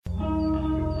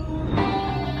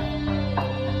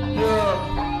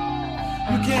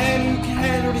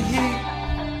handle the heat.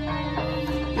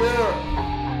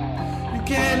 Yeah. You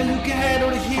can handle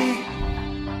the heat.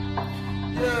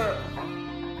 Yeah.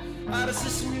 Out of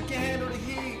system, you can handle the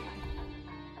heat.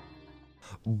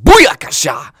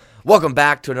 Booyakasha! Welcome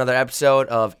back to another episode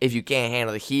of If You Can't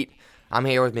Handle the Heat. I'm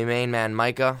here with my main man,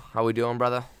 Micah. How we doing,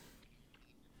 brother?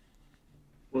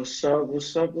 What's up?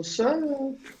 What's up? What's up?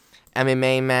 And my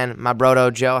main man, my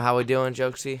brodo, Joe. How we doing,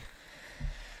 Jokesy?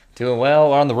 Doing well.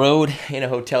 We're on the road in a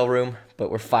hotel room,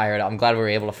 but we're fired. I'm glad we were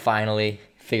able to finally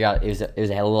figure out. It was a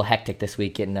little hectic this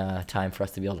week getting time for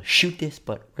us to be able to shoot this,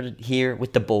 but we're here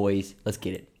with the boys. Let's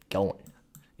get it going.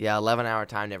 Yeah, 11-hour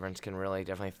time difference can really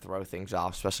definitely throw things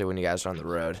off, especially when you guys are on the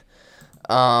road.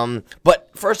 But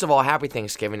first of all, happy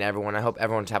Thanksgiving to everyone. I hope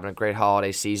everyone's having a great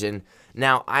holiday season.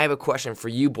 Now, I have a question for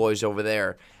you boys over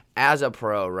there. As a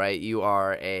pro, right, you're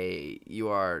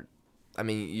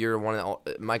one of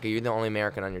the, Micah, you're the only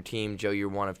American on your team. Joe, you're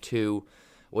one of two.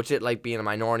 What's it like being a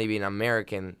minority, being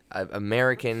American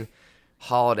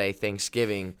holiday,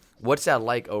 Thanksgiving? What's that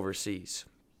like overseas?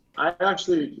 I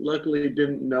actually, luckily,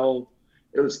 didn't know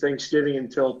it was Thanksgiving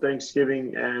until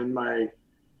Thanksgiving, and my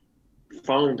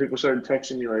following people started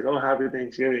texting me like, "Oh, happy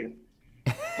Thanksgiving."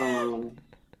 And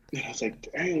I was like,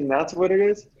 "Dang, that's what it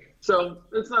is." So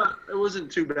it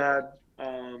wasn't too bad.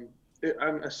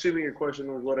 I'm assuming your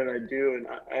question was, what did I do? And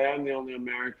I am the only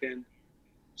American,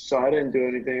 so I didn't do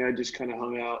anything. I just kind of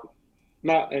hung out.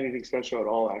 Not anything special at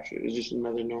all, actually. It was just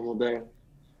another normal day.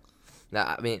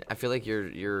 Now, I mean, I feel like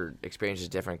your experience is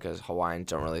different because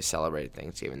Hawaiians don't really celebrate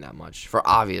Thanksgiving that much for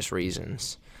obvious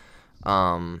reasons.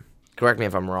 Correct me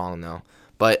if I'm wrong, though.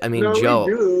 But I mean, No, Joe,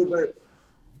 we do, but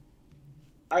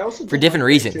I also For don't different like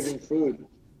reasons. Thanksgiving food.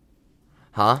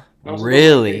 huh? I also don't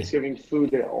Really? like Thanksgiving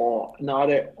food at all. Not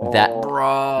at all.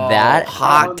 Bro, That-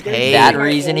 hot On take. That Thanksgiving,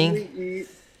 reasoning?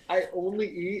 I only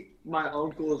eat my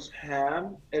uncle's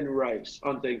ham and rice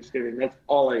on Thanksgiving. That's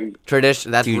all I eat.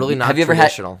 Tradition. That's Dude, really not have you ever had-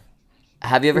 traditional.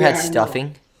 Have you ever Yeah, had I know.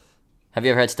 stuffing? Have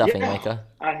you ever had stuffing, Yeah, Micah?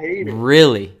 I hate it.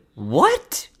 Really?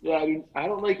 What? Yeah, I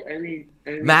don't like any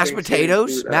Mashed Thanksgiving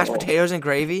potatoes, food at mashed all. potatoes and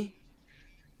gravy.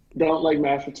 Don't like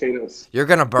mashed potatoes. You're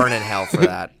gonna burn in hell for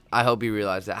that. I hope you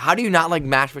realize that. How do you not like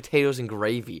mashed potatoes and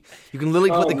gravy? You can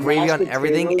literally put the gravy mashed on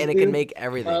everything, potatoes, and it can dude? make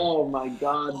everything. Oh my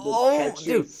god, the Oh,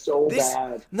 texture dude, is so this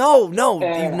bad. no,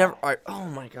 Yeah. you've never. All right, oh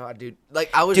my god, dude! Like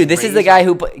I was. Dude, this is the raised guy on-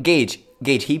 who put Gage.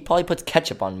 He probably puts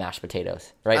ketchup on mashed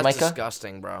potatoes, right, That's Micah?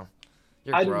 disgusting, bro.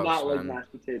 You're I gross, do not like man.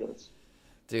 mashed potatoes.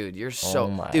 Dude, you're so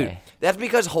my. dude. That's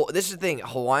because this is the thing.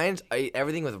 Hawaiians eat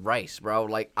everything with rice, bro.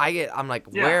 Like I'm like,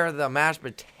 Yeah. where are the mashed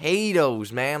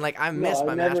potatoes, man? Like I miss No,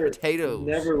 my mashed potatoes.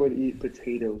 Never would eat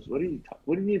potatoes. What do you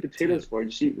need potatoes for?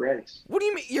 Just eat rice. What do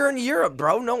you mean? You're in Europe,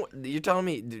 bro. No, you're telling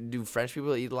me do French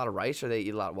people eat a lot of rice or they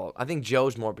eat a lot? Well, I think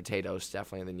Joe's more potatoes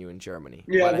definitely than you in Germany.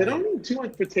 Yeah, But, I they mean, don't eat too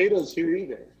much potatoes here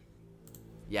either.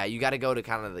 Yeah, you got to go to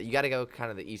kind of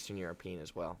the Eastern European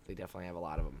as well. They definitely have a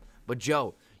lot of them. But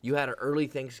Joe, you had an early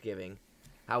Thanksgiving.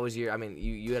 How was your? I mean,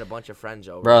 you had a bunch of friends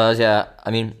over. Bro, that was, yeah.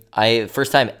 I mean,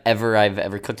 first time I've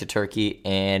ever cooked a turkey,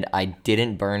 and I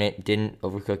didn't burn it, didn't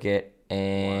overcook it,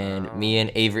 and me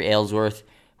and Avery Aylesworth,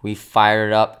 we fired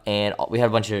it up, and we had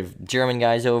a bunch of German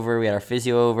guys over. We had our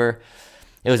physio over.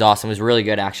 It was awesome. It was really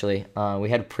good, actually. We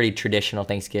had a pretty traditional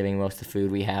Thanksgiving. Most of the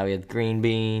food we had green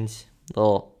beans,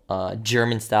 little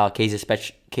German style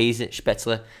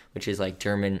Käsespätzle, which is like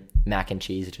German mac and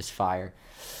cheese, which is fire.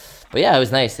 But yeah, it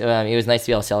was nice. It was nice to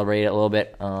be able to celebrate it a little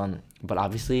bit. But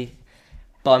obviously,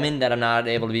 bumming that I'm not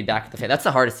able to be back at the family. That's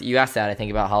the hardest. You asked that, I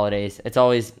think, about holidays. It's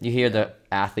always, you hear the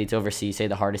athletes overseas say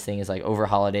the hardest thing is like over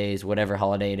holidays, whatever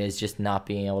holiday it is, just not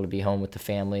being able to be home with the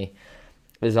family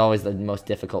is always the most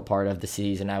difficult part of the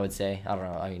season, I would say. I don't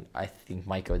know. I mean, I think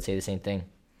Micah would say the same thing.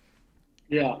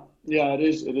 Yeah, it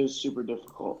is. It is super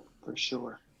difficult for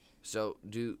sure. So,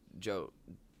 Joe,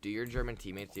 do your German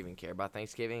teammates even care about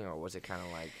Thanksgiving, or was it kind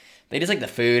of like They just like the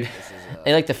food. this is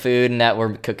They like the food and that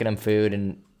we're cooking them food,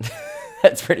 and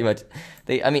that's pretty much.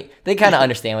 They kind of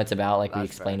understand what it's about. Like we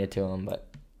That's explained it to them, but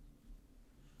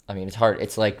I mean, it's hard.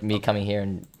 It's like me coming here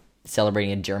and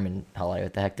celebrating a German holiday.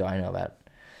 What the heck do I know about?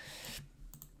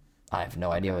 I have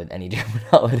no idea what any German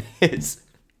holiday is.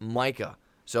 Micah?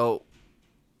 So,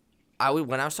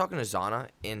 when I was talking to Zana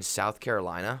in South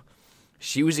Carolina,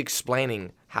 she was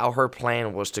explaining how her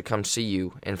plan was to come see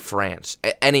you in France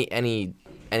any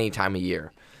time of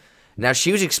year. Now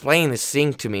she was explaining this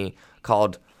thing to me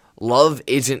called "Love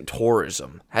Isn't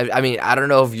Tourism." I mean, I don't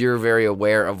know if you're very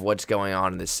aware of what's going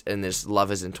on in this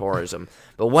 "Love Isn't Tourism,"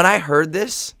 but when I heard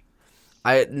this,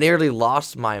 I nearly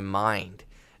lost my mind.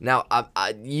 Now,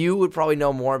 you would probably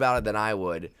know more about it than I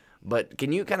would, but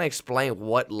can you kind of explain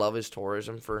what Love is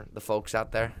Tourism for the folks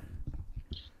out there?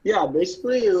 Yeah,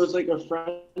 basically it was like a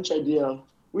French idea.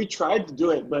 We tried to do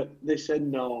it, but they said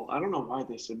no. I don't know why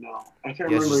they said no. I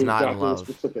can't You guys remember just not in exactly the love.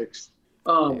 specifics.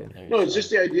 Dude. No, it's just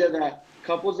the idea that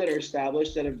couples that are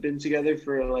established that have been together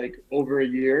for like over a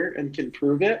year and can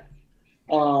prove it,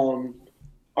 um,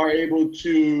 are able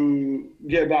to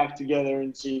get back together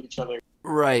and see each other.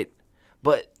 Right.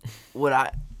 But what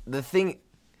I the thing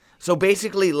so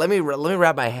basically let me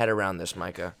wrap my head around this,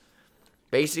 Micah.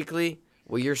 Basically,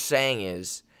 what you're saying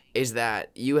is that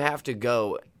you have to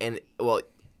go and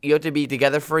you have to be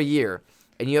together for a year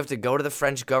and you have to go to the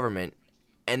French government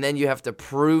and then you have to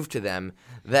prove to them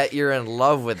that you're in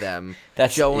love with them,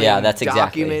 showing That's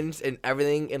exactly. documents and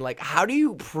everything. And like, how do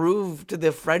you prove to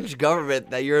the French government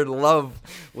that you're in love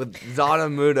with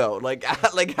Zana Muno? Like,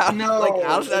 like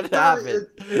how's that happen?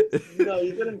 No,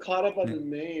 you're getting caught up on the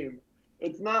name.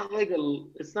 It's not like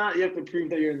it's not you have to prove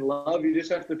that you're in love. You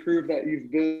just have to prove that you've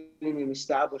been in an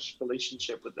established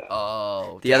relationship with them.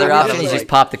 Oh, The other I mean, option is like, just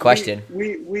pop the question.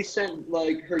 We sent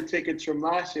like her tickets from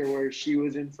last year where she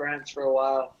was in France for a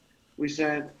while. We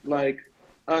sent like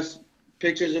us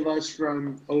pictures of us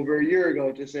from over a year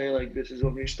ago to say like this is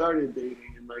when we started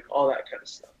dating and like all that kind of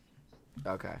stuff.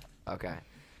 okay, okay.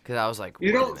 Because I was like,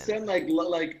 You wait a don't minute. send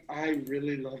like I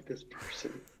really love this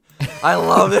person. I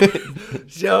love it.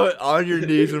 Show it on your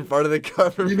knees in front of the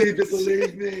government. You need to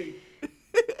believe me.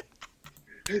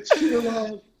 It's true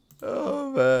love.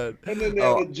 Oh man. And then they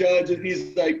have Oh a judge, and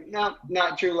he's like, not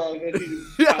true love. And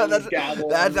he's yeah, pounding his gavel.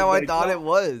 that's and how he's I like, thought no. it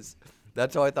was.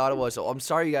 That's how I thought it was. So I'm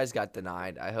sorry you guys got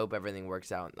denied. I hope everything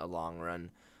works out in the long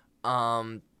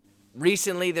run.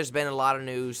 Recently there's been a lot of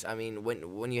news. I mean,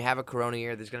 when you have a corona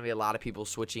year, there's going to be a lot of people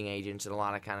switching agents and a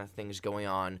lot of kind of things going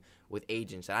on with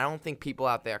agents. And I don't think people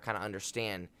out there kind of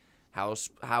understand how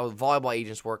volleyball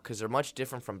agents work because they're much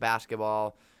different from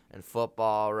basketball and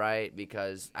football, right?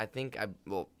 Because I think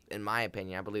in my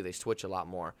opinion, I believe they switch a lot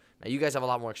more. Now you guys have a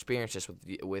lot more experience just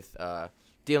with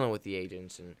dealing with the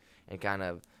agents and kind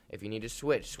of if you need to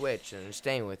switch and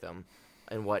staying with them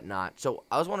and whatnot. So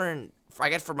I was wondering, I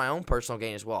guess for my own personal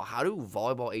gain as well, how do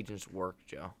volleyball agents work,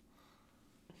 Joe?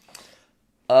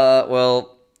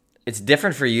 Well, it's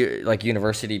different for you, like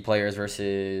university players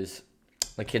versus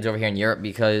like kids over here in Europe,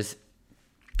 because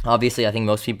obviously I think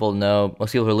most people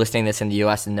who are listening to this in the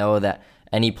U.S. know that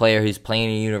any player who's playing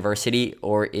in university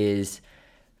or is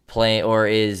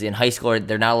in high school,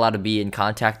 they're not allowed to be in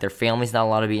contact. Their family's not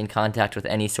allowed to be in contact with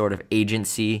any sort of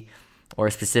agency or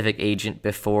a specific agent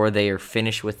before they are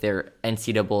finished with their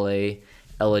NCAA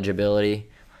eligibility.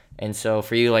 And so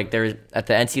for you, like there's at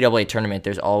the NCAA tournament,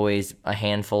 there's always a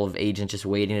handful of agents just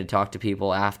waiting to talk to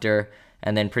people after.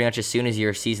 And then pretty much as soon as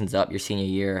your season's up, your senior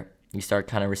year, you start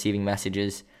kind of receiving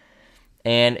messages.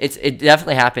 And it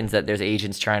definitely happens that there's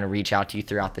agents trying to reach out to you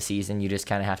throughout the season. You just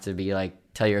kind of have to be like,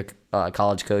 tell your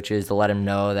college coaches to let them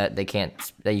know that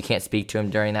you can't speak to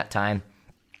them during that time.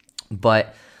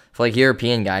 But for like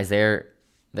European guys, the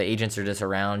agents are just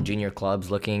around junior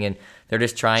clubs looking, and they're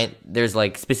just trying. There's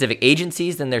like specific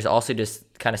agencies, then there's also just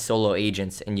kind of solo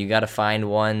agents, and you got to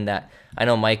find one that I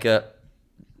know Micah.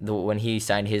 When he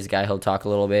signed his guy, he'll talk a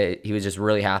little bit. He was just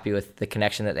really happy with the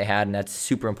connection that they had, and that's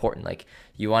super important. Like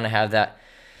you want to have that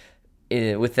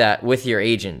with your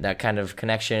agent, that kind of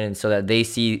connection, so that they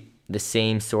see the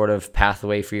same sort of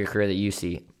pathway for your career that you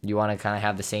see. You want to kind of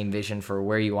have the same vision for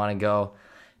where you want to go,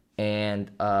 and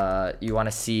you want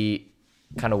to see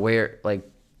kind of where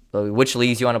which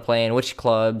leagues you want to play in, which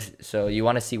clubs. So you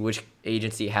want to see which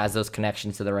agency has those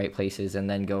connections to the right places, and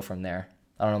then go from there.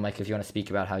 I don't know, Mike, if you want to speak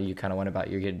about how you kind of went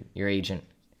about your agent.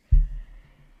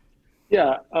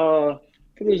 Yeah, for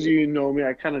those of you who know me,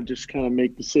 I kind of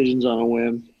make decisions on a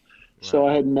whim. So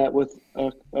I had met with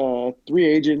 3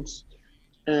 agents,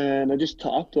 and I just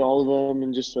talked to all of them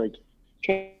and just like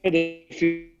tried to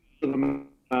feel them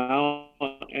out.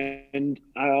 And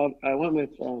I went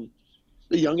with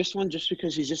the youngest one just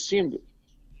because he just seemed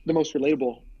the most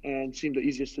relatable and seemed the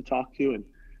easiest to talk to, and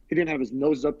he didn't have his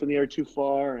nose up in the air too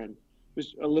far, and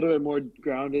was a little bit more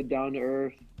grounded, down to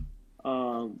earth.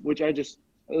 Which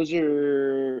those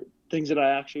are things that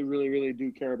I actually really, really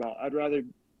do care about. I'd rather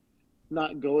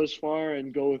not go as far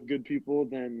and go with good people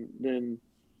than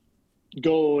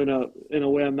go in a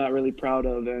way I'm not really proud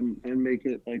of and make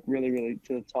it like really, really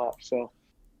to the top. So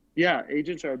yeah,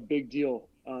 agents are a big deal,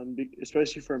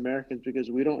 especially for Americans because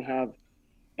we don't have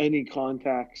any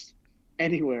contacts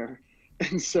anywhere,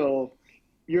 and so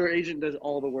your agent does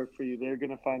all the work for you. They're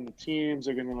gonna find the teams.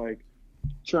 They're gonna like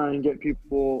try and get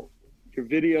people your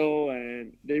video,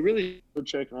 and they really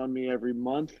check on me every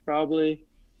month probably.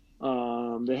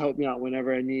 They help me out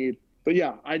whenever I need. But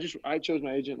yeah, I chose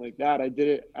my agent like that. I did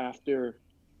it after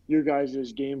your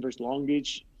guys' game versus Long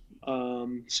Beach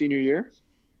senior year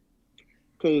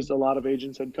because a lot of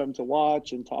agents had come to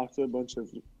watch and talk to a bunch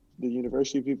of the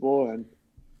university people, and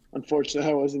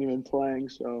unfortunately, I wasn't even playing,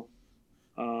 so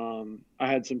I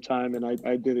had some time, and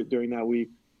I did it during that week.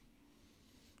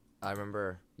 I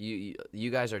remember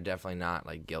you guys are definitely not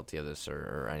like guilty of this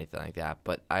or anything like that,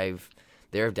 but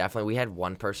we had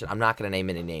one person. I'm not going to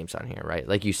name any names on here, right?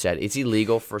 Like you said, it's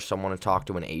illegal for someone to talk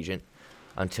to an agent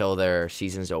until their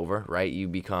season's over, right?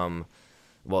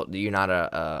 You're not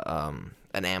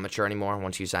an amateur anymore.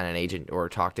 Once you sign an agent or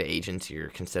talk to agents, you're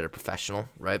considered professional,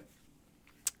 right?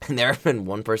 And there have been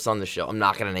one person on the show. I'm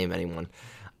not going to name anyone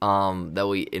that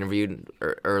we interviewed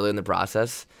early in the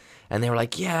process, and they were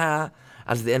like, "Yeah,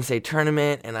 I was at the NCAA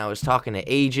tournament, and I was talking to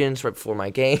agents right before my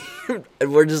game."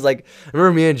 And we're just like, I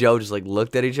remember me and Joe just like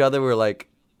looked at each other. We were like,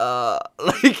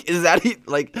 like, is that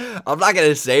like? I'm not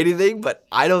gonna say anything, but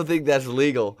I don't think that's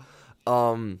legal.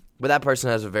 But that person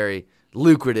has a very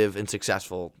lucrative and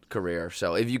successful career.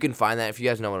 So if you can find that, if you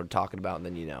guys know what I'm talking about,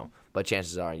 then you know. But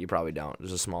chances are you probably don't. It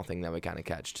was a small thing that we kind of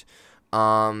catched.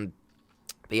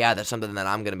 But yeah, that's something that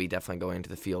I'm gonna be definitely going into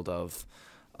the field of.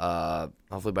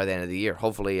 Hopefully by the end of the year.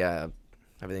 Hopefully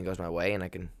everything goes my way and I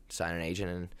can sign an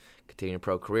agent and continue a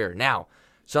pro career. Now,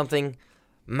 something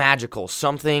magical,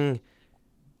 something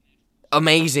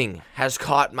amazing has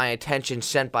caught my attention,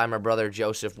 sent by my brother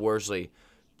Joseph Worsley.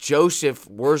 Joseph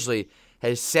Worsley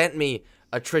has sent me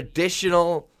a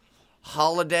traditional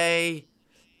holiday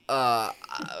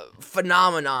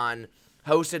phenomenon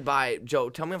hosted by Joe.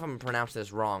 Tell me if I'm pronouncing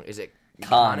this wrong. Is it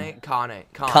Khan?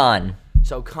 Khan.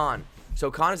 So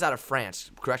Khan is out of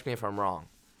France. Correct me if I'm wrong.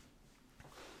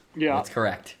 Yeah, That's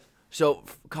correct. So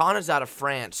Khan is out of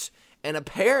France, and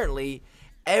apparently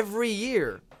every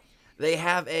year they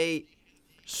have a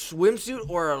swimsuit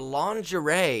or a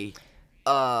lingerie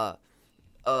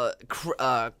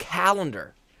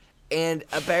calendar. And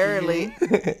apparently,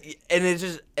 and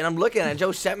I'm looking at it,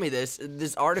 Joe sent me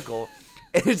this article,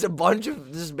 and it's a bunch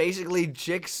of just basically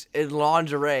chicks in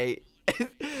lingerie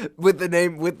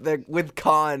with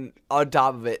Khan on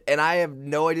top of it. And I have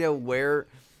no idea where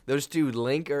those two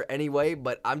link or any way,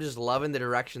 but I'm just loving the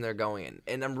direction they're going in.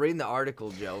 And I'm reading the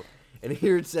article, Joe, and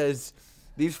here it says,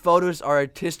 these photos are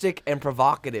artistic and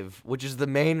provocative, which is the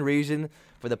main reason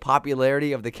for the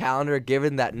popularity of the calendar,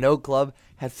 given that no club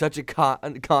had such a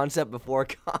concept before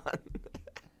Khan.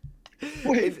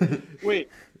 Wait.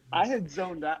 I had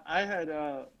zoned out. I had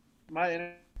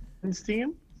my men's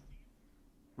team.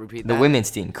 Repeat The that.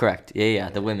 women's team, correct. Yeah,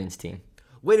 the women's team.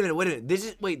 Wait a minute.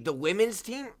 The women's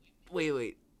team?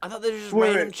 Wait. I thought they were just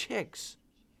random chicks.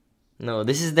 No,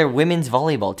 this is their women's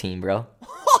volleyball team, bro.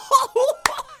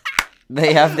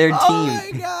 They have their team. Oh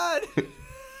my god.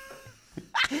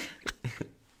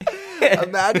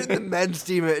 Imagine the men's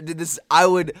team did this. I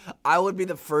would be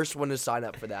the first one to sign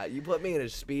up for that. You put me in a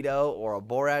Speedo or a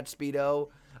Borat Speedo,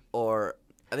 or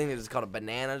I think it's called a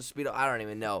banana Speedo. I don't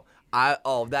even know.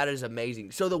 That is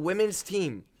amazing. So the women's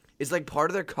team is like part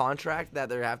of their contract that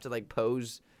they have to like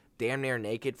pose damn near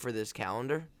naked for this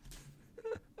calendar.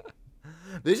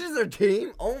 This is their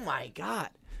team? Oh my god.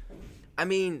 I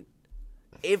mean,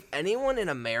 if anyone in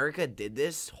America did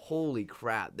this, holy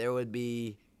crap, it would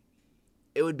be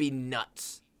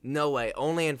nuts. No way.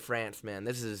 Only in France, man.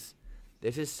 This is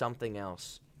something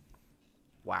else.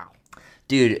 Wow.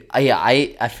 Dude,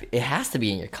 it has to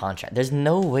be in your contract. There's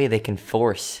no way they can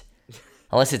force,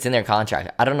 unless it's in their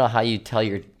contract. I don't know how you tell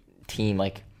your team,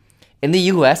 like, in the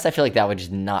U.S., I feel like that would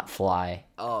just not fly.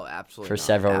 Oh, absolutely for not.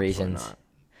 several Absolutely reasons. not.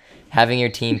 Having your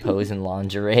team pose in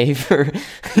lingerie for,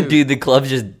 dude, the club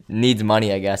just needs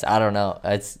money, I guess. I don't know.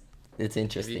 It's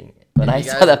interesting. When I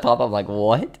saw that pop up, I'm like,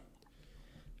 what?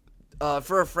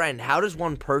 For a friend, how does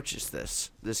one purchase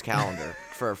this calendar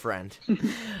for a friend?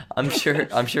 I'm sure we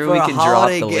For a can drop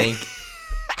holiday the gift.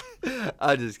 link.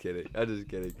 I'm just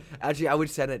kidding. Actually, I would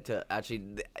send it to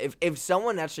if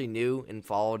someone actually knew and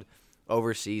followed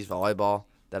overseas volleyball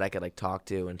that I could like talk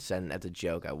to and send as a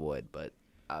joke, I would. But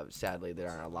sadly, there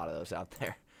aren't a lot of those out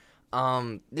there.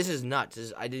 This is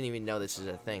nuts. I didn't even know this is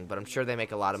a thing, but I'm sure they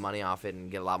make a lot of money off it and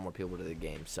get a lot more people to the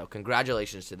game. So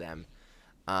congratulations to them.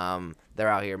 They're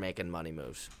out here making money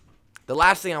moves. The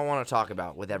last thing I want to talk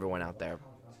about with everyone out there,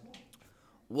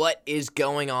 what is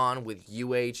going on with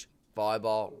UH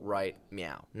volleyball right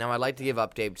meow? Now, I like to give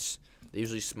updates. They're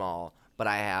usually small, but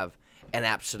I have an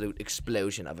absolute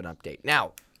explosion of an update.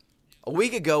 Now, a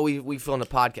week ago, we filmed a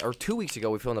podcast, or 2 weeks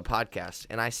ago, we filmed a podcast,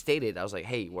 and I was like,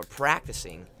 hey, we're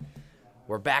practicing.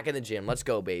 We're back in the gym. Let's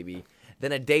go, baby.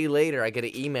 Then a day later, I get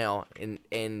an email, and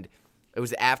it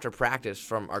was after practice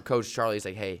from our coach, Charlie. He's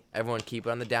like, hey, everyone keep it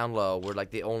on the down low. We're like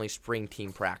the only spring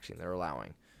team practicing they're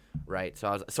allowing, right?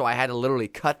 So I had to literally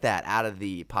cut that out of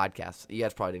the podcast. You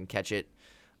guys probably didn't catch it,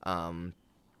 but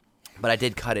I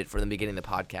did cut it from the beginning of the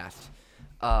podcast,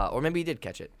 or maybe you did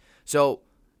catch it. So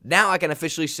now I can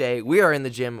officially say we are in the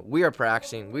gym, we are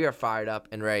practicing, we are fired up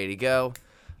and ready to go.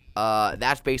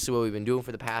 That's basically what we've been doing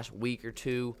for the past week or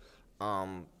two.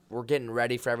 We're getting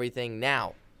ready for everything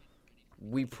now.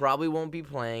 We probably won't be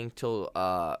playing till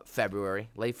February,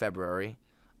 late February.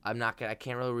 I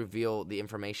can't really reveal the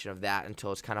information of that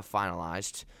until it's kind of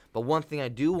finalized. But one thing I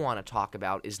do want to talk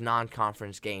about is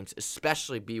non-conference games,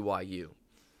 especially BYU,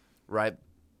 right?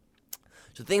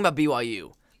 So the thing about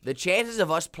BYU, the chances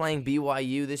of us playing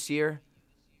BYU this year,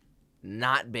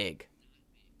 not big.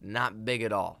 Not big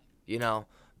at all,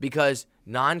 because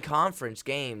non-conference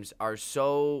games are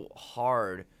so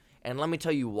hard. And let me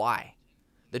tell you why.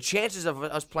 The chances of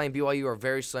us playing BYU are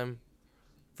very slim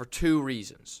for two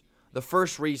reasons. The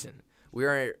first reason, we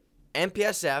are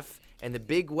MPSF and the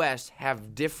Big West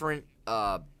have different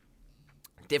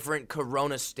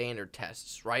Corona standard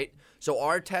tests, right? So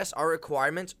our tests, our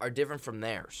requirements are different from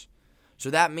theirs. So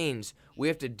that means we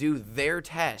have to do their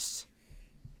tests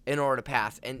in order to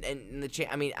pass. And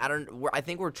I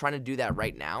think we're trying to do that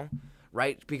right now,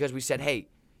 right? Because we said, hey,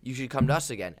 you should come to us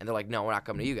again. And they're like, no, we're not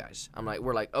coming to you guys.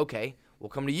 We're like, okay, we'll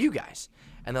come to you guys.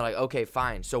 And they're like, okay,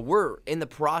 fine. So we're in the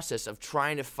process of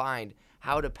trying to find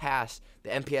how to pass the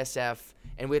MPSF,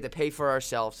 and we have to pay for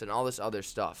ourselves and all this other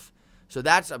stuff. So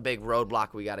that's a big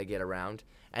roadblock we got to get around.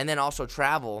 And then also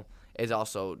travel is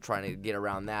also trying to get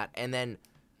around that. And then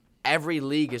every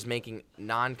league is making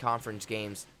non-conference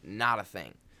games not a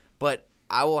thing. But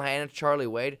I will hand it to Charlie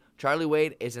Wade. Charlie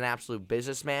Wade is an absolute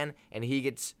businessman, and he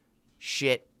gets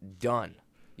shit done.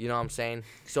 You know what I'm saying?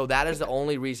 So that is the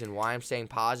only reason why I'm saying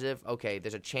positive. Okay,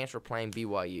 there's a chance we're playing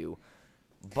BYU,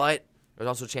 but there's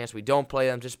also a chance we don't play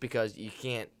them just because you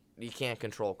can't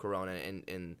control Corona.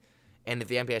 And if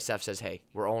the MPSF says, hey,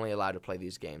 we're only allowed to play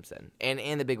these games then,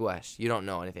 and the Big West, you don't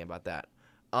know anything about that.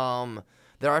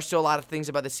 There are still a lot of things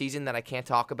about the season that I can't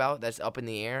talk about that's up in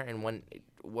the air, and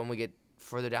when we get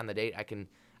further down the date, I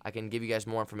can give you guys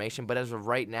more information. But as of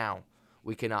right now,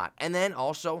 we cannot. And then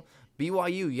also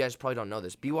BYU, you guys probably don't know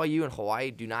this. BYU and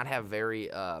Hawaii do not have very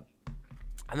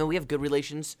we have good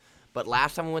relations, but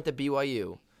last time we went to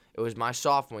BYU, it was my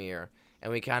sophomore year,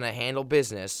 and we kind of handled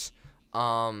business.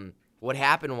 What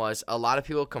happened was a lot of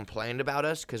people complained about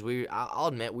us because I'll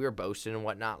admit we were boasting and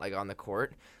whatnot, like on the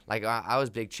court. Like I was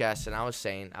big chest, and I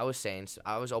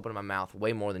was opening my mouth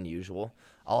way more than usual.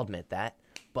 I'll admit that.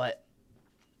 But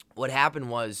what happened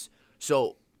was,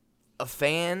 so a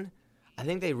fan, I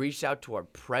think they reached out to our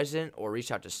president or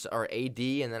reached out to our AD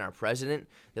and then our president.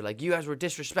 They're like, you guys were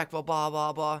disrespectful, blah,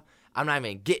 blah, blah. I'm not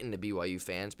even getting to BYU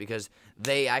fans because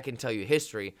I can tell you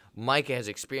history. Micah has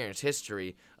experienced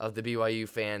history of the BYU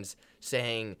fans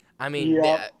saying,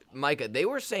 Micah, they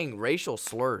were saying racial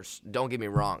slurs, don't get me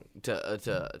wrong,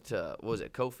 to what was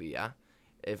it, Kofi, yeah?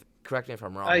 Correct me if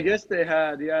I'm wrong. I guess they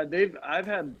had, yeah. I've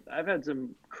had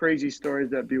some crazy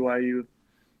stories at BYU.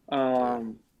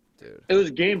 Dude. It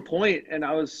was game point, and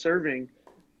I was serving,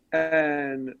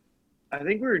 and I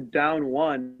think we were down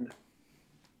 1,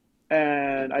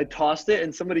 and I tossed it,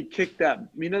 and somebody kicked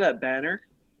that banner?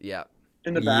 Yeah.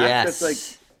 In the back? Yes.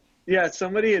 That's yeah,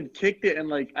 somebody had kicked it,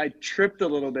 and I tripped a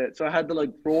little bit, so I had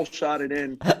to roll shot it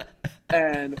in,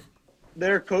 and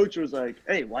their coach was like,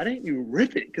 hey, why didn't you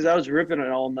rip it? Because I was ripping it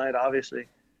all night, obviously.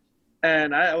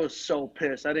 And I was so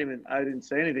pissed. I didn't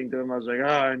say anything to him. I was like, oh,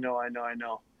 I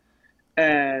know.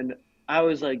 And I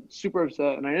was super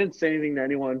upset, and I didn't say anything to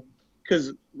anyone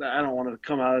because I don't want to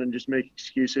come out and just make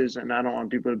excuses, and I don't want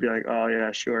people to be like, oh,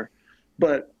 yeah, sure.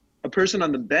 But a person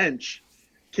on the bench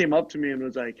came up to me and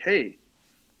was like, hey,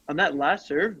 on that last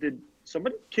serve, did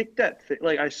somebody kick that thing?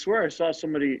 I swear I saw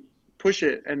somebody push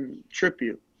it and trip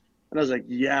you. And I was like,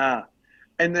 yeah.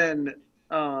 And then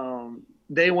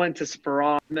they went to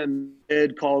Speron, and then they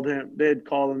had called him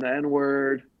the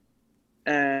N-word.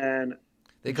 And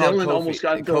they called Dylan Kofi, almost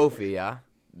got into Kofi, yeah?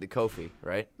 The Kofi,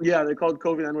 right? Yeah, they called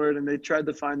Kofi the N-word, and they tried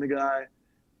to find the guy.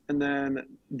 And then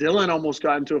Dylan almost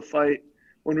got into a fight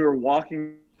when we were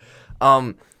walking.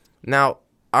 Now,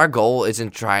 our goal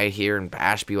isn't try here and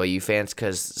bash BYU fans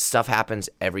because stuff happens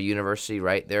every university,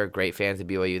 right? They're great fans of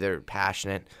BYU. They're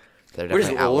passionate. They're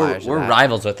definitely outliers. We're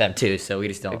rivals with them too, so we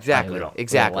just don't exactly. we don't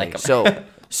Like them.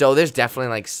 So there's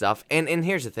definitely stuff. And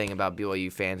here's the thing about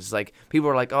BYU fans is people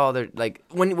are like, oh, they're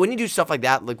when you do stuff like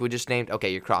that, we just named,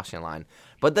 okay, you're crossing a line.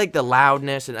 But the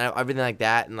loudness and everything like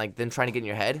that, and them trying to get in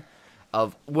your head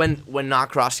of when not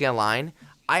crossing a line,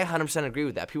 I 100% agree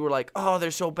with that. People are like, oh,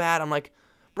 they're so bad. I'm like,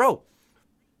 bro,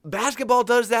 Basketball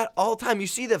does that all the time. You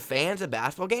see the fans at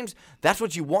basketball games. That's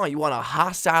what you want. You want a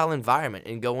hostile environment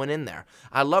and going in there.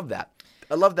 I love that.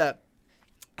 I love that.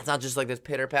 It's not just like this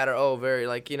pitter patter. Oh, very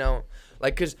like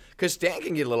because Stan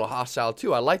can get a little hostile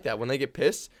too. I like that when they get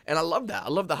pissed, and I love that. I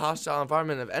love the hostile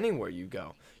environment of anywhere you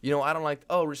go. I don't like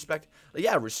respect.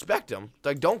 Yeah, respect them.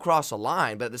 Like don't cross a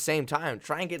line, but at the same time,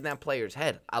 try and get in that player's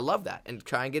head. I love that, and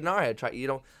try and get in our head.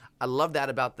 I love that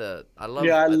about the. I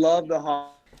love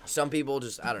the. Some people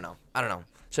just, I don't know.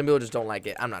 Some people just don't like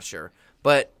it. I'm not sure.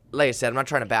 But like I said, I'm not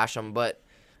trying to bash them. But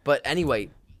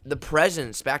anyway, the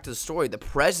presidents, back to the story, the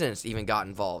presidents even got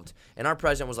involved. And our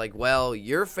president was like, well,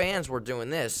 your fans were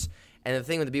doing this. And the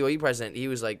thing with the BYU president, he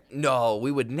was like, no,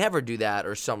 we would never do that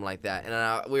or something like that.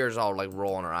 And we were just all like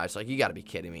rolling our eyes like, you got to be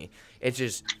kidding me. It's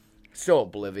just so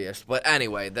oblivious. But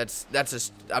anyway, that's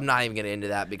just, I'm not even going to into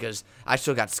that because I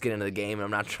still got skin into the game. And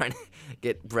I'm not trying to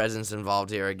get presidents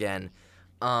involved here again.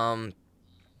 To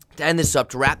end this up,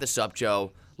 to wrap this up,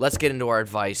 Joe, let's get into our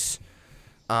advice.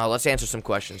 Let's answer some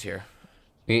questions here.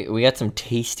 We got some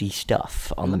tasty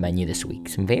stuff on the menu this week.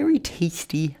 Some very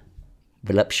tasty,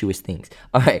 voluptuous things.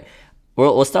 All right,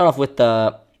 we'll start off with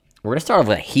we're gonna start off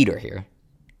with a heater here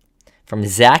from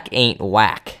Zach Ain't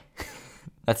Whack.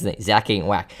 That's his name. Zach Ain't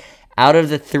Whack. Out of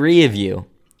the three of you,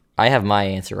 I have my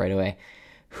answer right away.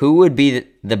 Who would be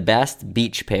the best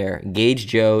beach pair? Gage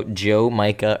Joe, Joe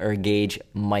Micah, or Gage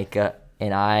Micah?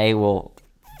 And I will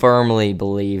firmly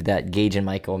believe that Gage and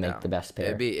Micah will make the best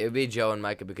pair. It'd be Joe and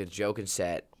Micah because Joe can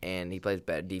set and he plays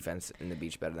better defense in the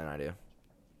beach better than I do.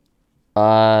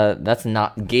 That's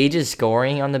not Gage's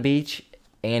scoring on the beach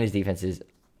and his defense is.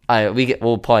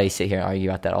 We'll probably sit here and argue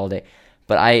about that all day,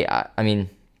 but I mean,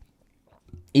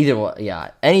 either one,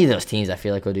 yeah, any of those teams I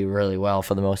feel like will do really well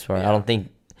for the most part. Yeah. I don't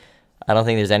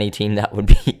think there's any team that would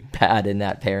be bad in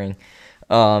that pairing.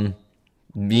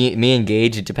 Me and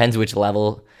Gage, it depends which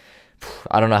level.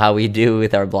 I don't know how we do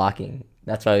with our blocking.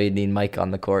 That's why we need Mike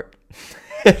on the court.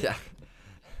 But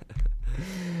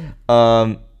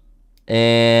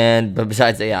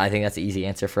besides that, yeah, I think that's an easy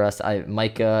answer for us.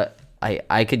 Micah,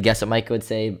 I could guess what Micah would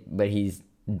say, but he's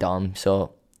dumb,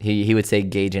 so he would say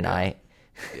Gage and I.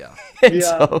 Yeah.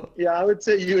 Yeah, I would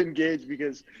say you and Gage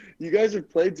because you guys have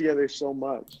played together so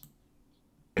much.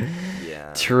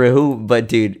 Yeah. True, but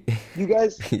dude,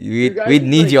 we'd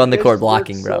need you on the court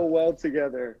blocking, bro. So well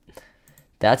together.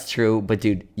 That's true, but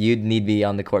dude, you'd need me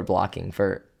on the court blocking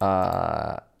for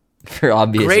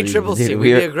obvious great reasons. Triples dude, team.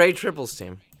 We'd be a great triples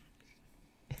team.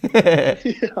 Yeah,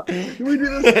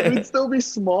 we'd still be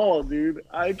small, dude.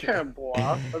 I can't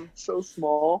block. I'm so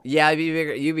small. Yeah, I'd be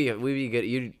bigger. We'd be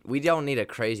good. We don't need a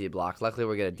crazy block. Luckily,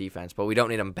 we're good at defense, but we don't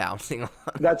need them bouncing on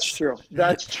us. That's true.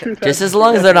 Just as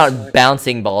long as they're not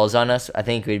bouncing balls on us, I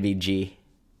think we'd be G.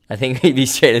 I think we'd be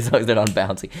straight as long as they're not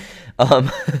bouncing.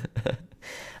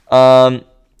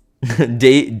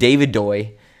 David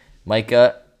Doy,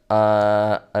 Micah.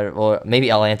 Or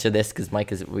maybe I'll answer this because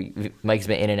Mike's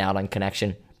been in and out on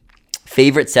connection.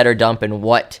 Favorite set or dump, and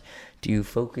what do you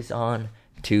focus on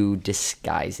to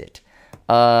disguise it?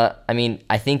 I mean,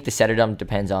 I think the set or dump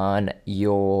depends on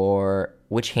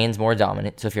which hand's more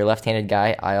dominant. So if you're a left-handed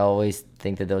guy, I always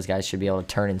think that those guys should be able to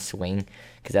turn and swing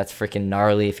because that's freaking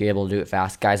gnarly if you're able to do it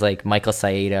fast. Guys like Michael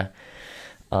Saeda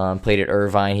played at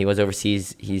Irvine. He was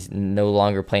overseas. He's no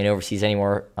longer playing overseas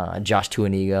anymore. Josh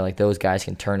Tuaniga, like those guys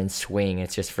can turn and swing.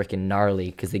 It's just freaking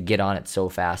gnarly because they get on it so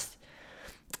fast.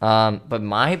 But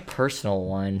my personal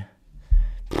one,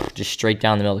 just straight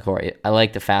down the middle of the court. I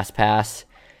like the fast pass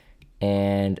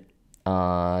and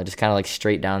just kind of like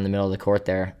straight down the middle of the court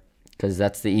there because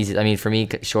that's the easiest. I mean, for me,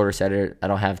 shorter setter, I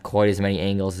don't have quite as many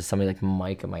angles as somebody like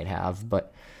Micah might have.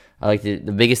 But I like the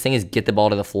biggest thing is get the ball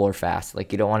to the floor fast.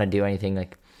 Like you don't want to do anything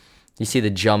like you see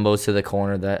the jumbos to the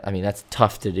corner. That's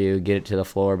tough to do, get it to the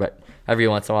floor. But every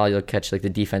once in a while you'll catch like the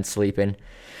defense sleeping.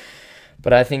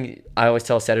 But I think I always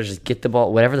tell setters just get the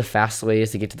ball, whatever the fast way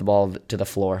is to get to the ball to the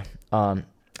floor.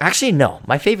 Actually, no.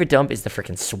 My favorite dump is the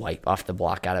freaking swipe off the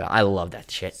block out of it. I love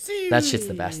that shit. That shit's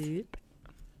the best.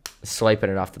 Swiping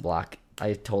it off the block.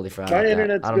 I totally forgot about My that.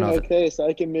 internet's been okay, so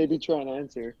I can maybe try and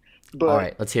answer. But all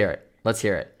right, let's hear it.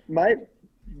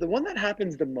 The one that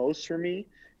happens the most for me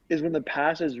is when the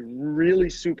pass is really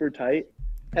super tight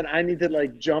and I need to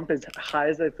like jump as high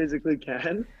as I physically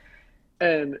can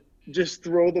and just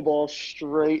throw the ball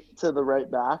straight to the right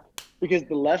back because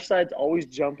the left side's always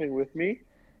jumping with me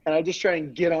and I just try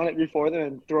and get on it before them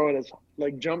and throw it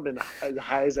jump in as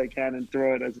high as I can and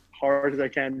throw it as hard as I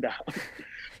can down.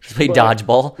 Just play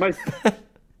dodgeball.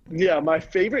 My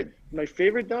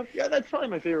favorite dump. Yeah, that's probably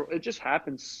my favorite. It just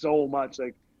happens so much,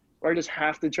 or I just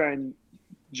have to try and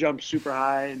jump super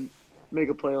high and make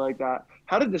a play like that.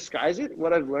 how to disguise it.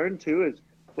 What I've learned too is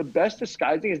the best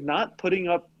disguising is not putting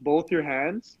up both your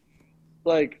hands,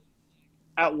 like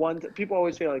at once. People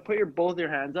always say like put both your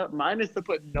hands up. Mine is to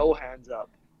put no hands up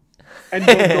and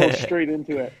don't go straight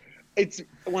into it. It's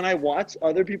when I watch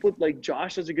other people, like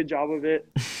Josh does a good job of it.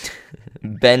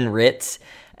 Ben Ritz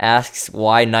asks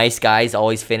why nice guys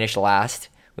always finish last.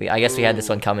 I guess we had this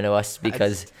one coming to us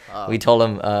because we told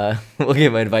him we'll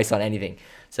give him advice on anything.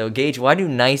 So, Gage, why do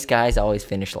nice guys always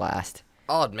finish last?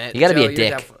 I'll admit. You got to be Joe, a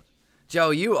dick. Joe,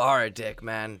 you are a dick,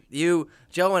 man.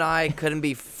 Joe and I couldn't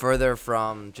be further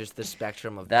from just the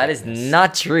spectrum of That is dickness.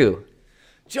 not true.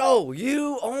 Joe,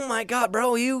 oh my God,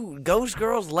 bro, you ghost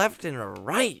girls left and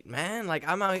right, man. Like,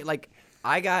 I'm out, like,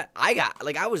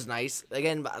 I was nice.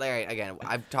 Again,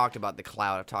 I've talked about the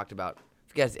cloud. I've talked about,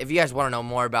 if you guys want to know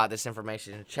more about this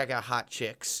information, check out Hot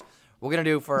Chicks. We're going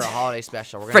to do for a holiday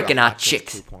special. We're gonna Frickin' do Hot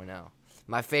Chicks 2.0.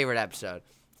 My favorite episode.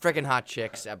 Frickin' Hot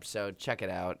Chicks episode. Check it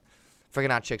out.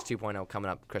 Frickin' Hot Chicks 2.0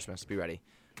 coming up Christmas. Be ready.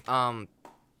 But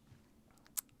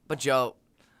Joe,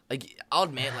 like, I'll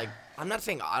admit, like, I'm not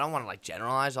saying I don't want to, like,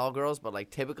 generalize all girls, but,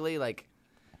 like, typically, like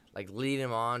leading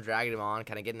them on, dragging them on,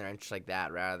 kind of getting their interest like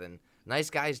that rather than nice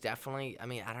guys definitely. I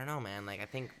mean, I don't know, man. Like, I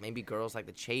think maybe girls like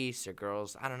the chase or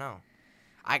girls, I don't know.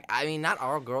 I mean, not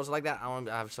all girls are like that. I want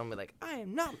to have somebody like, I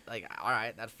am not. Like, all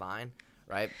right, that's fine,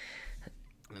 right?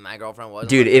 I mean, my girlfriend was.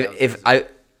 Dude, if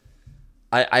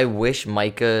I wish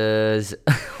Micah's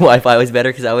Wi-Fi was better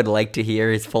because I would like to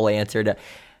hear his full answer to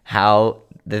how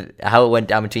it went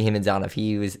down between him and Zana. If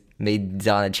he made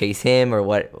Zana chase him or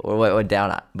what went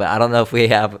down. But I don't know if we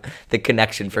have the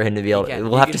connection for him to be able.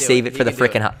 We'll have to save it for the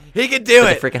freaking hot. He can do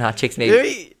it. The freaking Hot Chicks,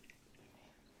 maybe.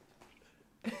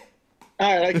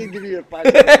 All right, I can give you a 5.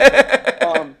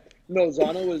 No,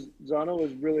 Zana was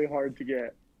really hard to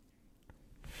get.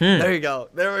 There you go.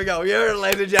 There we go. Here,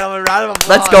 ladies and gentlemen, round of applause.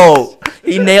 Let's go.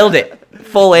 He nailed it.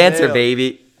 Full answer, Nailed.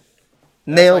 baby.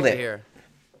 That's Nailed like to it. hear.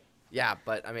 Yeah,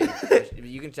 but I mean,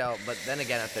 you can tell. But then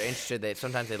again, if they're interested,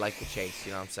 sometimes they like the chase.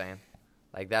 You know what I'm saying?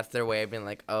 Like that's their way of being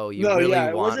like, oh, you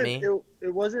really want me?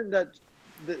 It wasn't that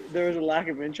there was a lack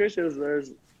of interest. There's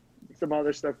some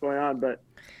other stuff going on, but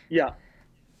yeah,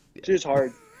 she was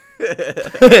hard.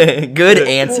 Good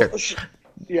answer. Well,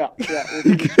 yeah.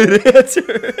 Good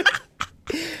answer.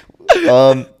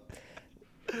 All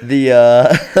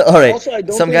right. Also, I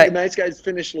don't Some think guy. the nice guys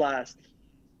finish last.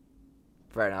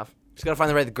 Fair enough. Just gotta find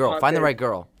the right girl. Find the right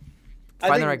girl.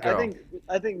 Find the right girl.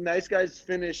 I think nice guys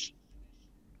finish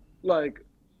like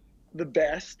the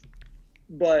best,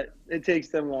 but it takes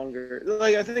them longer.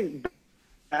 Like I think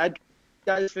bad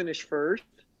guys finish first,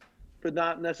 but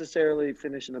not necessarily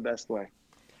finish in the best way.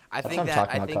 I what think I'm that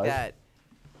talking I about, think cuz. that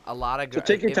a lot of So girls.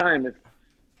 take your time.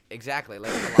 Exactly.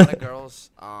 Like a lot of girls.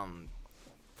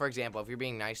 For example, if you're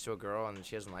being nice to a girl and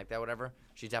she doesn't like that, whatever,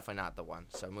 she's definitely not the one.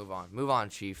 So move on. Move on,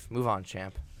 Chief. Move on,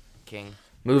 champ. King.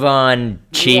 Move on,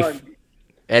 Chief. on.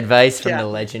 Advice from Yeah. the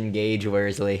legend Gage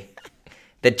Worsley.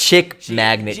 The chick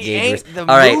magnet she Gage ain't Worsley. the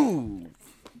All right.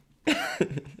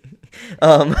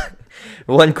 move.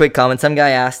 One quick comment. Some guy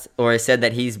asked or said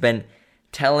that he's been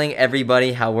telling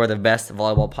everybody how we're the best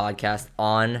volleyball podcast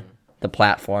on the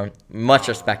platform. Much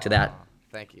respect to that.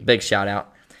 Thank you. Big shout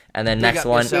out. And then Big next up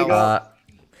one, yourself.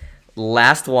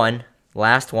 last one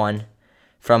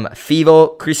from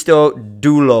Fivo Cristo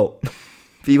Dulo.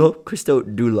 Fivo Cristo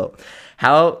Dulo.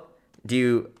 How do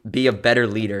you be a better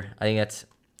leader? I think it's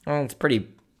a pretty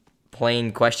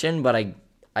plain question, but I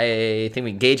think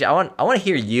we gauge. I want to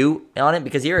hear you on it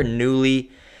because you're a newly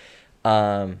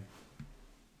claimed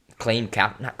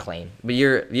not claimed, but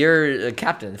you're a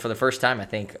captain for the first time. I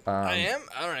think. I am.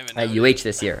 I don't even know. At UH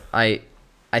this year. I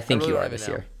think really you don't are even this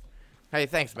know. year. Hey,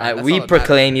 thanks, man. That's We all that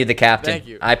proclaim you the captain. Thank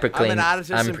you. I proclaim. I'm an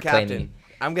out-of-system proclaiming captain. you.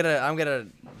 I'm gonna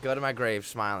go to my grave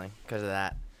smiling because of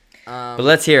that. But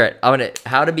let's hear it.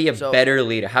 How to be a better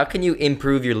leader. How can you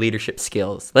improve your leadership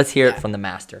skills? Let's hear it from the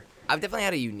master. I've definitely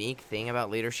had a unique thing about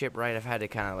leadership, right? I've had to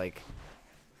kind of like,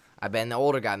 I've been the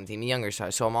older guy on the team, the younger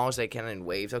side, so I'm always like kind of in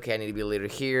waves. Okay, I need to be a leader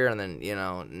here, and then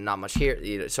not much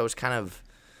here. So it's kind of,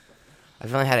 I've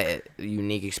definitely had a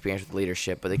unique experience with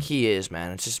leadership. But the key is,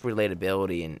 man, it's just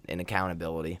relatability and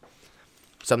accountability.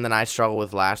 Something I struggled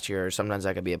with last year. Sometimes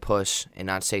I could be a puss and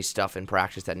not say stuff in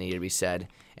practice that needed to be said,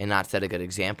 and not set a good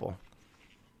example,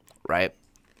 right?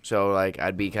 So, like,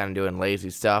 I'd be kind of doing lazy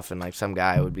stuff, and, like, some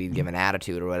guy would be giving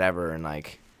attitude or whatever, and,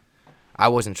 like, I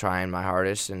wasn't trying my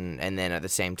hardest, and then at the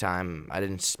same time, I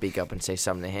didn't speak up and say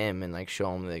something to him and, like,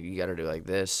 show him that you got to do like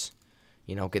this,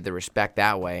 get the respect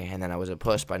that way, and then I was a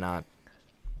puss by not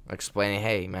explaining,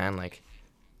 hey, man, like,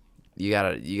 you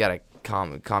gotta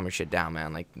calm your shit down,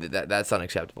 man. Like, that's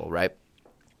unacceptable, right?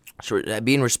 So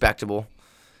being respectable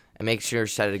and make sure you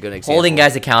set a good example. Holding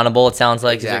guys accountable, it sounds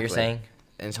like, Exactly. is what you're saying.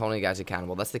 And it's holding guys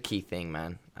accountable. That's the key thing,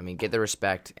 man. I mean, get their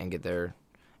respect and get their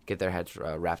heads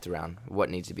wrapped around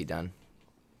what needs to be done.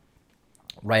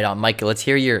 Right on. Micah, let's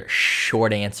hear your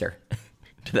short answer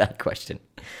to that question.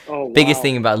 Oh, wow. Biggest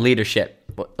thing about leadership.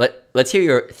 Let's hear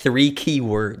your 3 key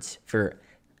words for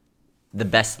the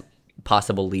best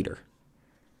possible leader.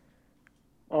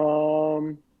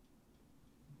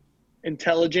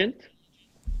 Intelligent.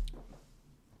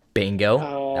 Bingo.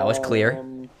 That was clear.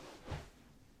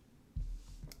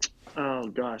 Oh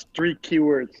gosh, 3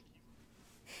 keywords.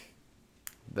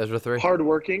 Those were 3.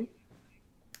 Hardworking.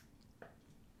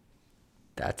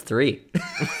 That's 3. Oh,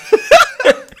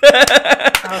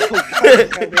 God,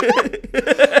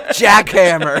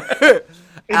 Jackhammer.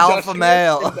 Alpha Industrious,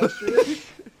 male.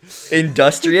 industrious.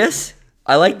 Industrious?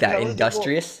 I like that. Intelligible.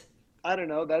 Industrious. I don't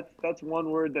know. That's one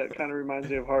word that kind of reminds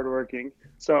me of hardworking.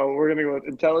 So we're gonna go with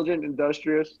intelligent,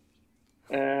 industrious,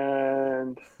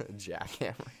 and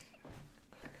Jackhammer.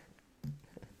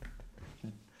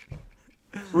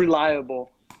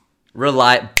 reliable.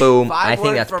 Boom. 5 I think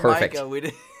words that's for perfect. Micah. We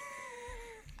did.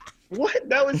 What?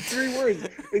 That was 3 words.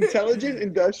 Intelligent,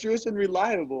 industrious, and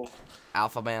reliable.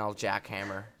 Alpha male,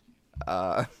 jackhammer.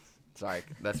 Sorry,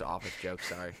 that's an office joke.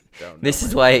 Sorry. This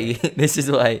is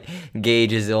why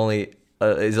Gage is only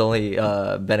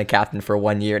been a captain for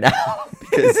 1 year now,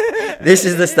 because this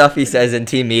is the stuff he says in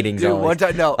team meetings. Dude, always. one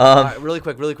time. No. Really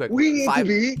quick. We need 5 to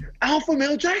be alpha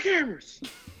male jackhammers.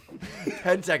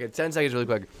 10 seconds. 10 seconds, really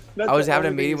quick. That's I was the having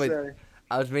a only thing meeting to with. say.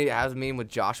 I was meeting with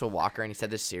Joshua Walker, and he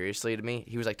said this seriously to me.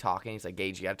 He was like talking. He's like,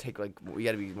 Gage, you got to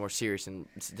be more serious in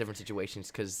different situations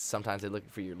because sometimes they're looking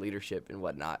for your leadership and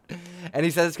whatnot. And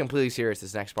he says it's completely serious.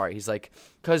 This next part, he's like,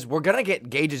 because we're gonna get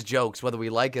Gage's jokes whether we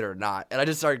like it or not. And I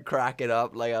just started cracking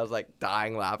up, like I was like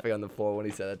dying laughing on the floor when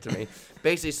he said that to me.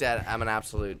 Basically said I'm an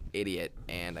absolute idiot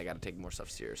and I got to take more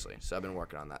stuff seriously. So I've been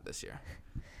working on that this year.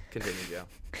 Continue, Joe.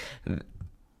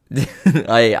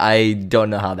 I don't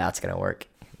know how that's gonna work.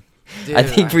 Dude, I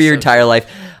think I'm for your so entire life,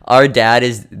 our dad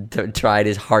has tried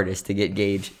his hardest to get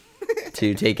Gage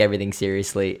to take everything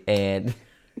seriously, and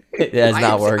it has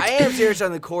not worked. I am serious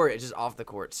on the court. It's just off the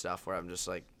court stuff where I'm just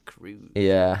like, cruise.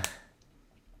 Yeah.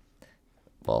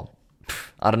 Well,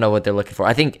 I don't know what they're looking for.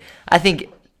 I think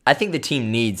the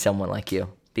team needs someone like you,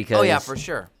 because Oh yeah, for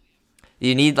sure.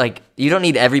 you don't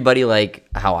need everybody like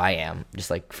how I am, just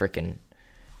like freaking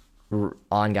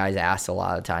on guys' ass a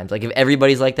lot of times. Like if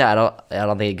everybody's like that, I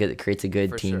don't think it creates a good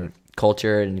For team sure.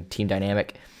 culture and team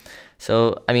dynamic.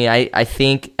 So I mean, I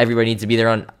think everybody needs to be there.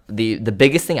 On the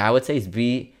biggest thing I would say is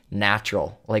be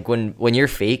natural. Like when you're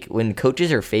fake, when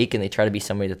coaches are fake and they try to be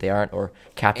somebody that they aren't, or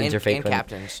captains are fake. And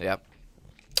captains, yep.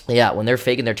 Yeah, when they're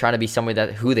fake and they're trying to be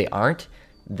somebody who they aren't,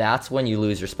 that's when you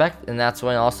lose respect, and that's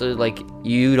when also like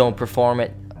you don't perform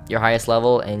at your highest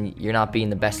level, and you're not being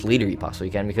the best leader you possibly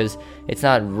can, because it's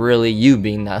not really you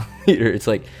being that leader. It's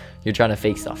like you're trying to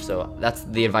fake stuff. So that's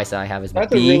the advice that I have: is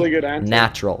That's a be really good answer.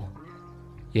 natural.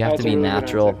 You have That's to a be really good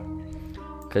natural,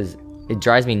 because it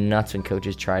drives me nuts when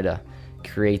coaches try to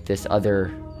create this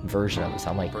other version of us.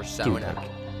 I'm like, dude, Persona. like,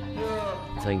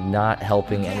 it's like not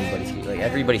helping anybody see. Like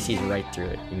everybody sees right through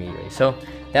it immediately. So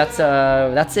that's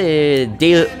a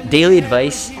daily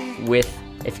advice with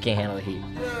if you can't handle the heat.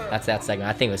 That's that segment.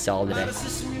 I think it was solid today.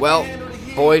 Well,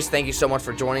 boys, thank you so much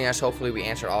for joining us. Hopefully we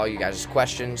answered all you guys'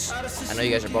 questions. I know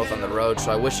you guys are both on the road,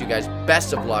 so I wish you guys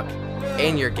best of luck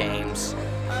in your games.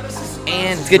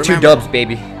 And Let's get 2 dubs,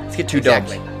 baby. Let's get 2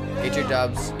 Exactly. dubs. Get your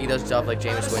dubs. Eat those dubs like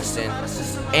Jameis Winston.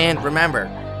 And remember,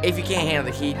 if you can't handle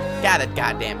the heat, get out of the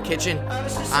goddamn kitchen.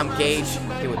 I'm Gage,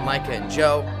 here with Micah and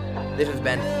Joe. This has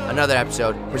been another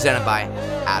episode presented by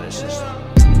Addison's.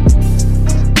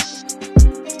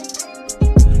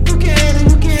 You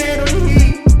can't on the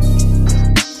heat.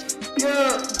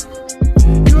 Yeah.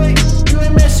 You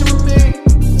ain't messing with me.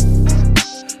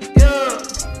 Yeah.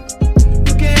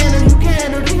 You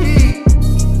can't on the heat.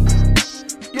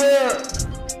 Yeah.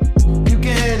 You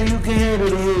can handle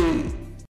the heat.